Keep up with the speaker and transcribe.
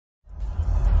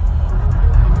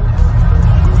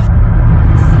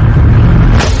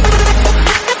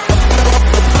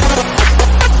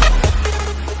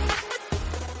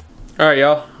Alright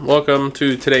y'all, welcome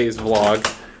to today's vlog.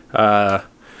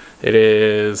 It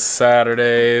is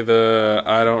Saturday,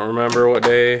 I don't remember what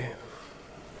day.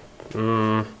 I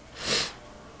don't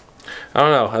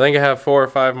know, I think I have 4 or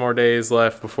 5 more days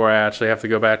left before I actually have to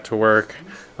go back to work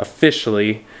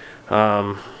officially.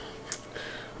 But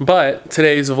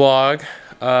today's vlog,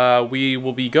 we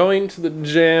will be going to the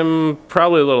gym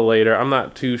probably a little later. I'm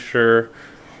not too sure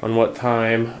on what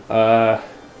time.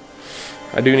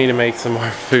 I do need to make some more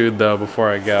food though before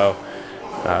I go.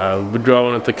 We're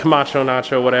going with the Camacho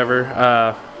Nacho, whatever.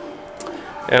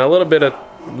 And a little bit of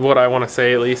what I want to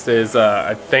say at least is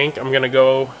I think I'm gonna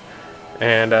go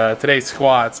and today's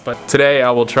squats, but today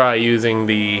I will try using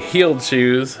the heeled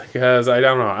shoes because I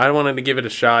don't know, I wanted to give it a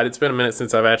shot. It's been a minute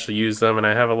since I've actually used them and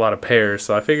I have a lot of pairs,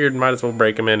 so I figured might as well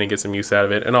break them in and get some use out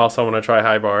of it. And also I want to try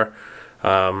high bar.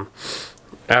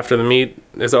 After the meet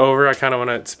is over, I kind of want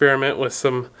to experiment with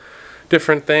some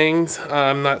different things.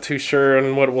 I'm not too sure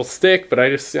on what will stick, but I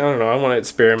don't know, I want to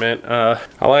experiment. I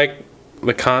like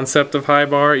the concept of high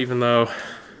bar, even though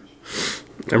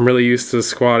I'm really used to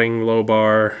squatting low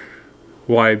bar,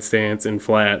 wide stance, and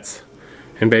flats.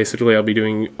 And basically I'll be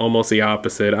doing almost the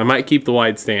opposite. I might keep the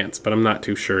wide stance, but I'm not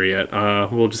too sure yet.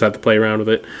 We'll just have to play around with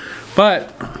it.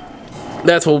 But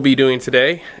that's what we'll be doing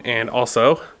today. And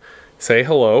also, say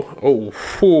hello. Oh,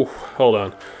 whew, hold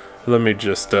on. Let me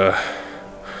just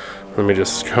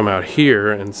come out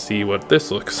here and see what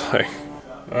this looks like.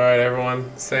 Alright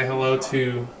everyone, say hello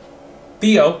to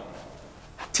Theo.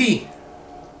 T.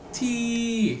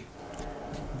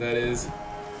 That is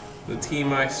the Tea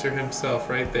Meister himself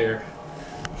right there.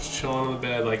 Just chilling on the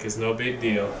bed like it's no big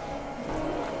deal.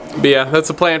 But yeah, that's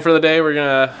the plan for the day. We're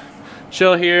gonna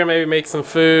chill here, maybe make some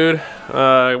food.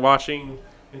 Watching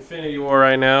Infinity War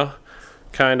right now.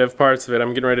 Kind of parts of it.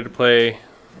 I'm getting ready to play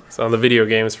on the video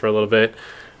games for a little bit.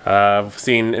 I've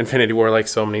seen Infinity War like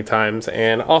so many times,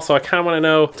 and also I kind of want to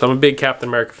know, so I'm a big Captain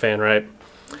America fan, right?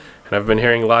 And I've been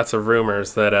hearing lots of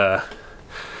rumors that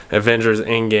Avengers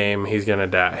Endgame he's gonna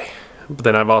die, but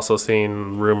then I've also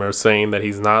seen rumors saying that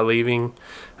he's not leaving.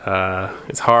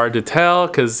 It's hard to tell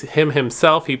because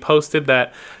himself, he posted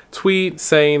that tweet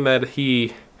saying that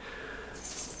he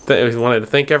wanted to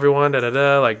thank everyone,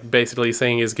 like basically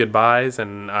saying his goodbyes,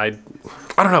 and I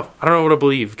don't know what to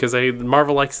believe because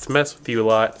Marvel likes to mess with you a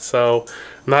lot, so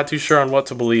I'm not too sure on what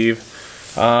to believe.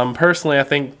 Personally, I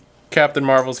think Captain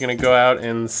Marvel's gonna go out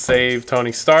and save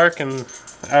Tony Stark in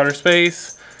outer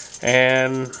space,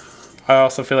 and I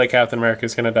also feel like Captain America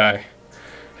is gonna die.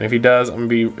 And if he does, I'm gonna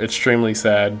be extremely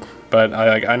sad, but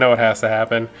I know it has to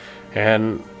happen.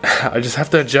 And I just have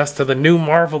to adjust to the new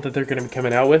Marvel that they're going to be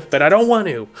coming out with, but I don't want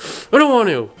to.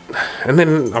 And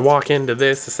then I walk into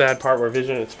the sad part where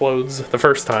Vision explodes the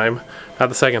first time, not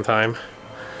the second time.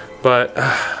 But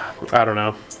I don't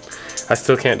know. I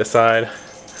still can't decide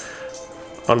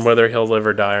on whether he'll live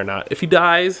or die or not. If he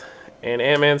dies and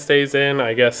Ant-Man stays in,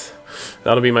 I guess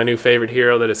that'll be my new favorite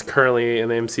hero that is currently in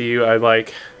the MCU. I'm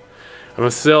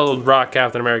gonna still rock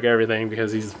Captain America everything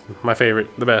because he's my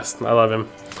favorite, the best. I love him.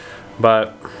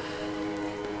 But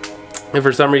if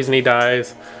for some reason he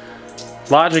dies,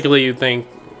 logically you'd think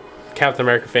Captain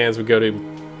America fans would go to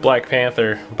Black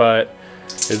Panther, but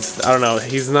I don't know,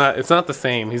 it's not the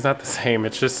same. He's not the same.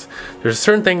 It's just there's a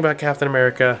certain thing about Captain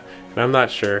America, and I'm not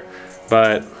sure.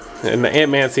 And the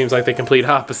Ant-Man seems like the complete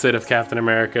opposite of Captain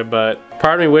America, but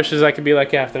part of me wishes I could be like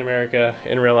Captain America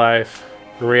in real life.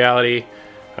 In reality,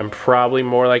 I'm probably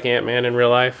more like Ant-Man in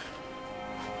real life.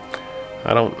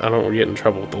 I don't get in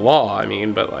trouble with the law, I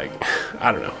mean, but like,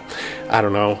 I don't know.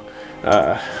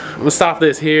 I'm gonna stop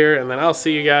this here, and then I'll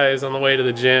see you guys on the way to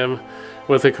the gym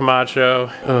with the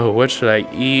Camacho. Oh, what should I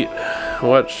eat?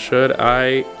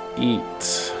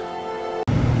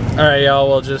 Alright, y'all,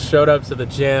 well, just showed up to the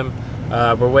gym.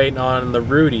 We're waiting on the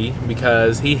Rudy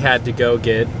because he had to go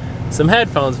get some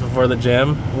headphones before the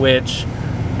gym, which,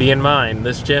 be in mind,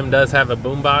 this gym does have a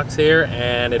boombox here,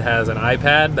 and it has an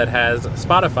iPad that has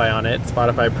Spotify on it,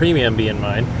 Spotify Premium, be in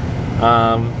mind.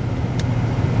 I'm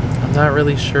not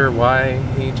really sure why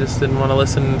he just didn't want to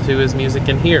listen to his music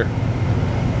in here.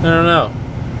 I don't know.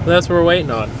 But that's what we're waiting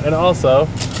on. And also,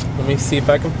 let me see if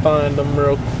I can find them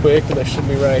real quick. They should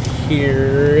be right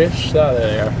here-ish. Oh,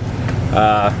 there they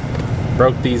are.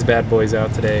 Broke these bad boys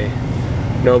out today.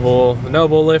 Noble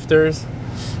lifters.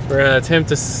 We're going to attempt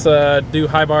to do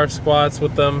high bar squats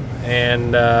with them,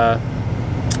 and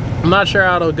I'm not sure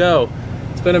how it'll go.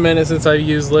 It's been a minute since I've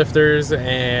used lifters,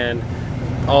 and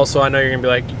also I know you're going to be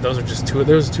like, those are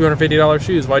 $250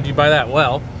 shoes. Why'd you buy that?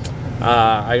 Well,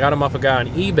 I got them off a guy on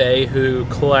eBay who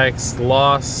collects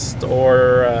lost,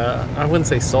 or I wouldn't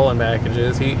say stolen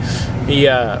packages. He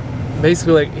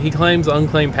basically, like, he claims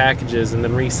unclaimed packages and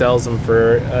then resells them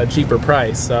for a cheaper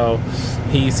price. So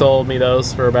he sold me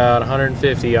those for about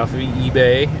 150 off of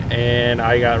eBay, and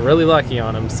I got really lucky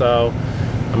on them. So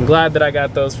I'm glad that I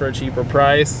got those for a cheaper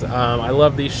price. I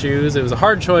love these shoes. It was a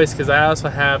hard choice because I also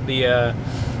have the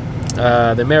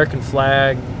American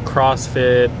flag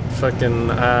CrossFit fucking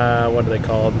what are they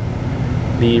called?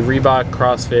 The Reebok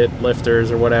CrossFit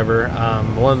lifters or whatever.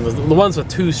 The ones with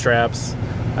 2 straps,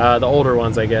 the older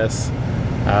ones, I guess.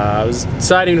 I was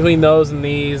deciding between those and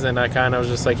these, and I kind of was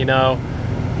just like, you know,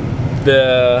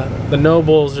 the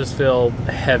Nobles just feel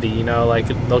heavy, you know, like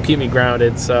they'll keep me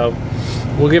grounded. So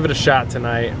we'll give it a shot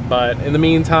tonight. But in the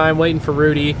meantime, waiting for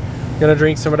Rudy. Gonna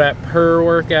drink some of that per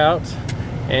workout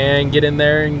and get in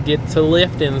there and get to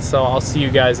lifting. So I'll see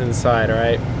you guys inside, all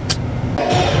right?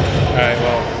 All right,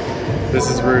 well, this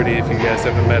is Rudy if you guys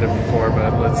haven't met him before,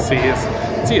 but let's see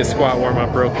his squat warm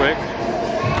up real quick.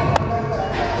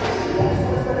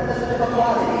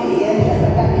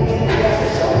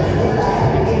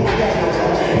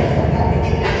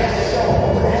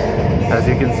 As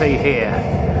you can see here,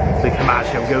 the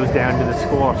Camacho goes down to the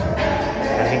squat,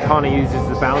 and he kind of uses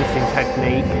the bouncing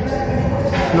technique.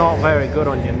 It's not very good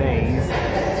on your knees,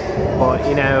 but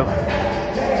you know,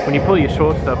 when you pull your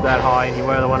shorts up that high and you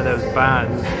wear one of those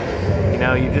bands, you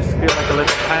know, you just feel like a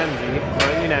little pansy.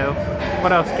 But you know,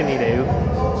 what else can you do?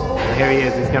 And here he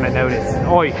is, he's gonna notice.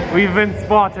 Oi, we've been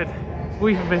spotted.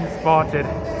 We've been spotted.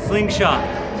 Slingshot.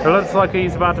 It looks like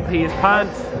he's about to pee his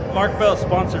pants. Mark Bell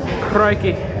sponsored me.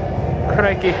 Crikey.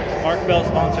 Crikey. Mark Bell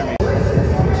sponsored me.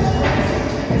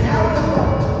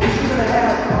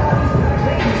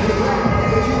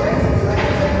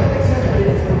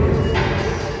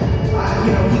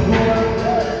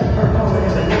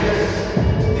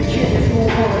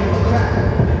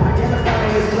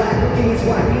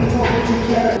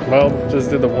 Well, just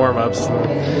did the warm-ups.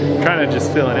 Kind of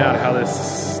just feeling out how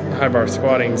this high bar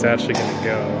squatting is actually going to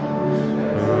go.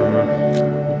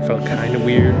 Felt kind of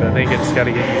weird, but I think I just got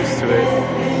to get used to it.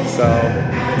 So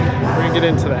we're going to get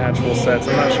into the actual sets.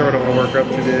 I'm not sure what I'm going to work up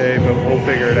to today, but we'll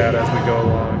figure it out as we go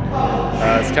along.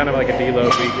 It's kind of like a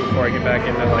deload week before I get back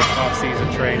into like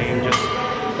off-season training. Just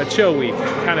a chill week,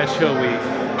 kind of chill week.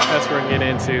 That's what we're going to get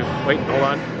into. Wait, hold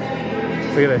on.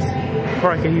 Look at this.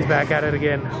 Crikey, he's back at it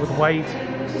again with weight.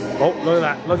 Oh, look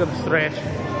at that. Look at the stretch.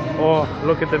 Oh,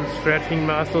 look at them stretching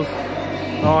muscles.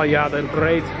 Oh yeah, they're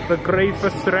great. They're great for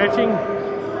stretching. I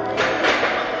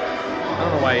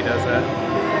don't know why he does that.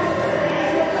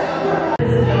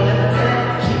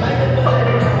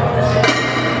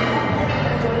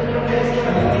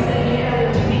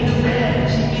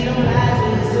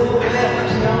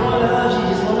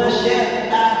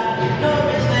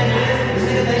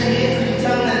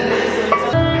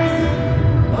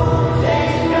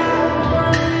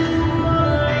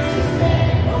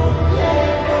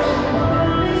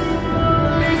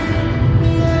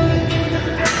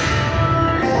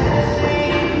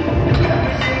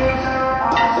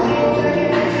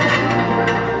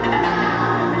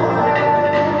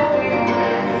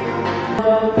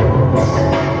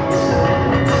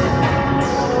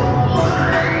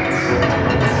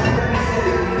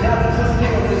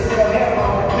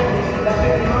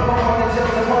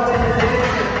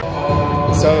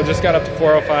 So just got up to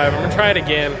 405. I'm gonna try it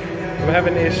again. I'm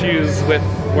having issues with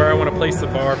where I want to place the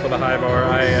bar for the high bar.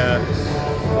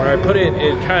 Where I put it,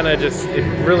 it kind of just, it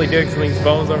really digs these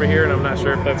bones over here, and I'm not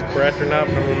sure if that's correct or not,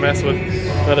 but I'm gonna mess with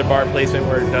another bar placement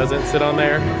where it doesn't sit on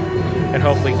there, and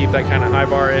hopefully keep that kind of high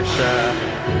bar-ish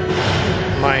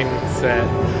mindset.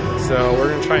 So we're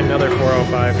gonna try another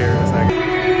 405 here in a second.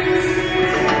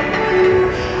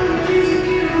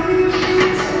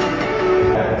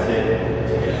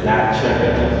 Not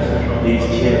tripping, these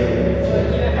kids.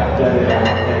 I feel it on my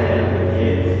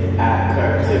head, I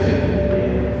curve tipping,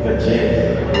 for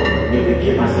jets. Need to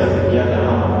get myself together,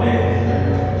 I'm a man.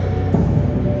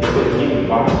 Put keep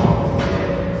on.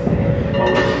 Oh,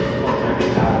 she's gonna bring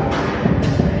it out.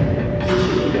 She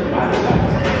need a body like a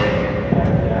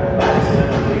man. Body slim,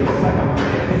 things like a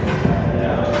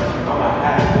man. I'm a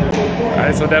half.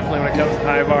 Alright, so definitely when it comes to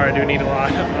high bar, I do need a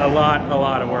lot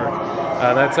of work.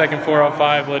 That second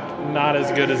 405 looked not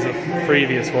as good as the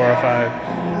previous 405.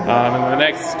 And the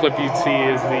next clip you'd see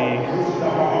is the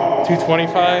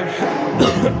 225.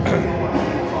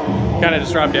 Kind of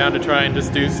just dropped down to try and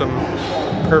just do some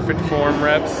perfect form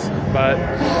reps. But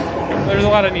there's a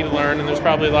lot I need to learn, and there's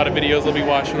probably a lot of videos I'll be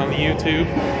watching on the YouTube.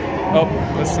 Oh,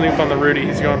 let's snoop on the Rudy.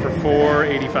 He's going for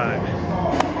 485.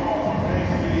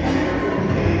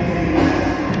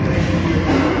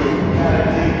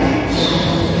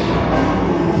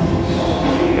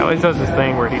 He's always does this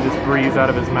thing where he just breathes out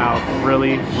of his mouth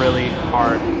really, really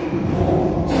hard.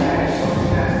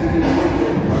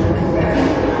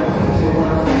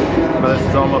 But this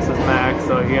is almost his max,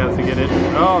 so he has to get it.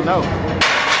 Oh no!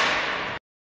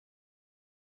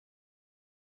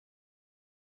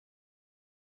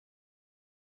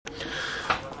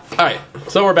 Alright,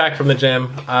 so we're back from the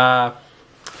gym.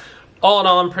 All in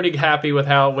all, I'm pretty happy with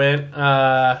how it went.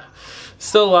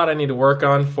 Still a lot I need to work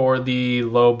on for the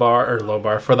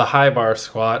for the high bar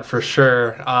squat, for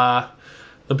sure.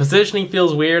 The positioning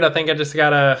feels weird. I think I just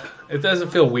gotta, it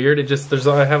doesn't feel weird, it just,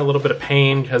 I have a little bit of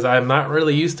pain because I'm not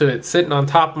really used to it sitting on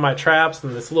top of my traps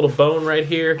and this little bone right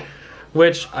here,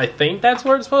 which I think that's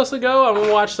where it's supposed to go. I'm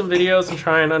gonna watch some videos and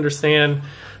try and understand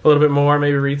a little bit more,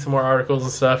 maybe read some more articles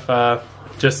and stuff,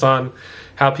 just on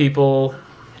how people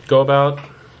go about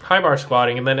high bar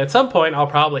squatting, and then at some point I'll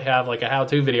probably have like a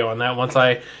how-to video on that once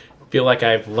I feel like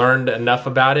I've learned enough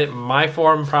about it. My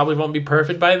form probably won't be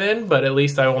perfect by then, but at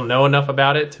least I will know enough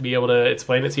about it to be able to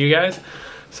explain it to you guys.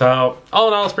 So all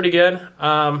in all, it's pretty good.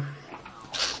 The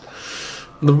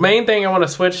main thing I want to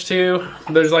switch to,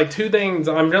 there's like two things.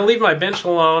 I'm gonna leave my bench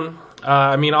alone.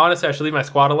 I mean, honestly, I should leave my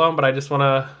squat alone, but I just want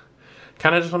to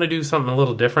do something a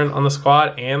little different on the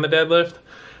squat and the deadlift.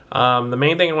 The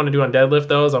main thing I want to do on deadlift,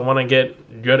 though, is I want to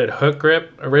get good at hook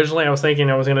grip. Originally, I was thinking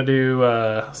I was going to do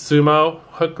sumo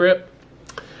hook grip,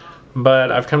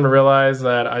 but I've come to realize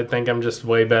that I think I'm just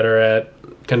way better at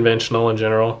conventional in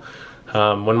general,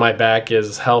 when my back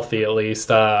is healthy, at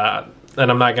least. And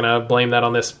I'm not going to blame that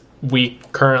on this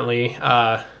week currently.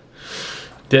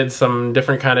 Did some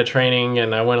different kind of training,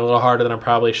 and I went a little harder than I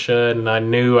probably should, and I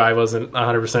knew I wasn't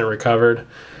 100% recovered.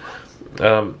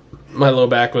 My low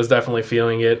back was definitely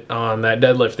feeling it on that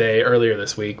deadlift day earlier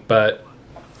this week, but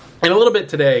in a little bit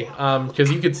today,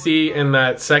 because you could see in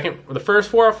that the first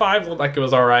 4 or 5 looked like it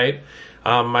was all right.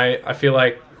 I feel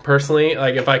like personally,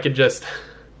 like if I could just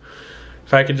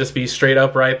be straight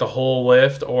upright the whole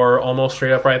lift, or almost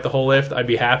straight upright the whole lift, I'd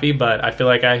be happy. But I feel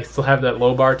like I still have that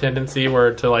low bar tendency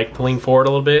where to lean forward a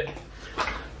little bit.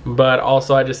 But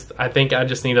also, I think I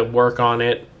just need to work on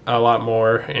it a lot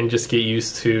more and just get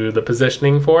used to the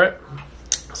positioning for it.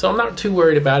 So I'm not too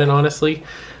worried about it, honestly.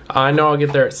 I know I'll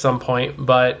get there at some point,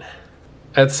 but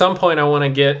at some point I want to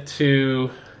get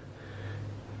to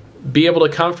be able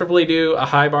to comfortably do a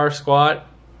high bar squat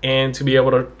and to be able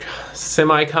to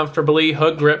semi-comfortably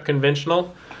hook grip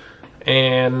conventional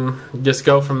and just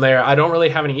go from there. I don't really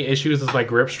have any issues with my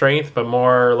grip strength, but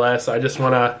more or less I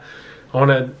want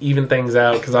to even things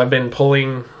out, because I've been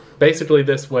pulling basically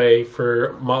this way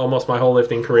for almost my whole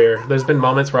lifting career. There's been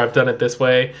moments where I've done it this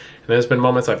way, and there's been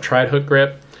moments I've tried hook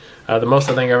grip. The most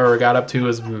I think I've ever got up to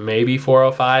is maybe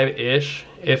 405-ish,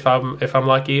 if I'm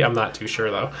lucky. I'm not too sure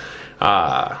though,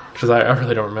 because I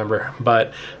really don't remember.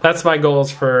 But that's my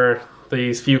goals for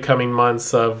these few coming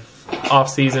months of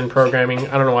off-season programming.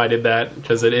 I don't know why I did that,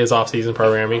 because it is off-season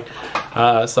programming.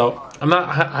 So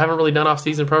I haven't really done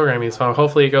off-season programming, so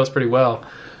hopefully it goes pretty well.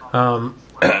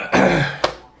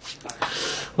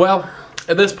 Well,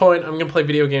 at this point, I'm going to play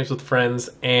video games with friends,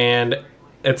 and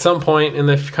at some point in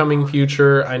the coming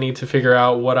future, I need to figure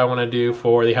out what I want to do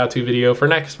for the how-to video for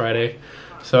next Friday.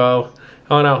 So, I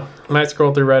don't know. I might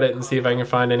scroll through Reddit and see if I can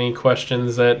find any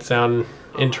questions that sound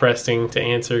interesting to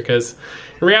answer, because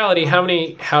in reality, how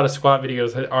many how to squat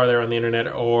videos are there on the internet,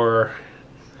 or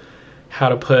how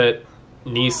to put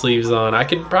knee sleeves on? I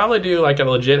could probably do like a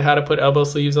legit how to put elbow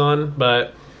sleeves on,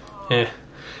 but I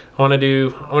want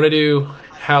to do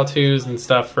how-tos and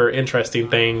stuff for interesting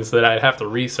things that I'd have to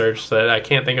research that I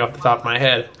can't think off the top of my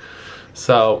head.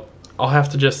 So I'll have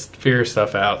to just figure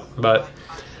stuff out. But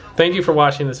thank you for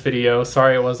watching this video.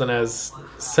 Sorry it wasn't as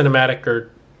cinematic or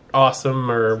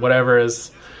awesome or whatever as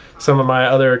some of my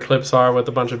other clips are with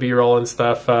a bunch of B-roll and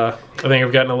stuff. I think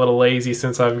I've gotten a little lazy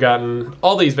since I've gotten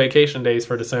all these vacation days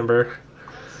for December.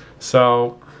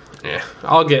 So yeah,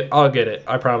 I'll get it.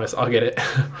 I promise I'll get it.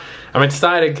 I'm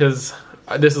excited because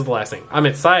this is the last thing. I'm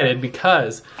excited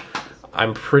because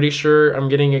I'm pretty sure I'm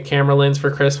getting a camera lens for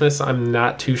Christmas. I'm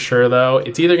not too sure though.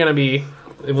 It's either going to be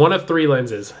one of 3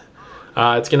 lenses.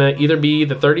 It's going to either be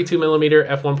the 32mm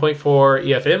f1.4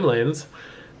 EFM lens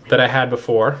that I had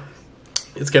before.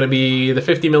 It's going to be the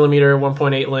 50mm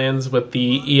 1.8 lens with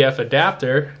the EF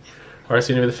adapter, or it's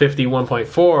going to be the 50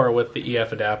 1.4 with the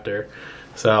EF adapter.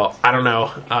 So I don't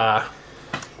know.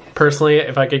 Personally,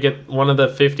 if I could get one of the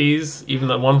 50s, even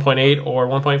the 1.8 or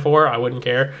 1.4, I wouldn't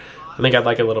care. I think I'd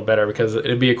like it a little better because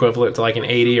it'd be equivalent to like an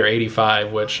 80 or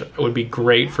 85, which would be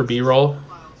great for B-roll.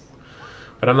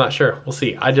 But I'm not sure. We'll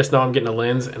see. I just know I'm getting a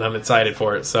lens and I'm excited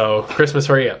for it. So Christmas,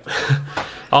 hurry up.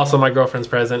 Also, my girlfriend's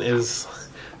present is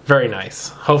Very nice.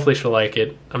 Hopefully she'll like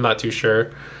it. I'm not too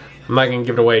sure. I'm not going to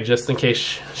give it away just in case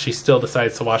she still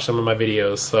decides to watch some of my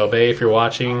videos. So, babe, if you're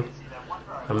watching,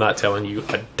 I'm not telling you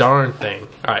a darn thing.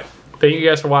 Alright, thank you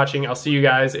guys for watching. I'll see you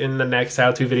guys in the next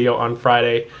how-to video on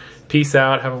Friday. Peace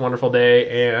out, have a wonderful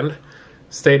day, and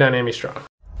stay Dynami strong.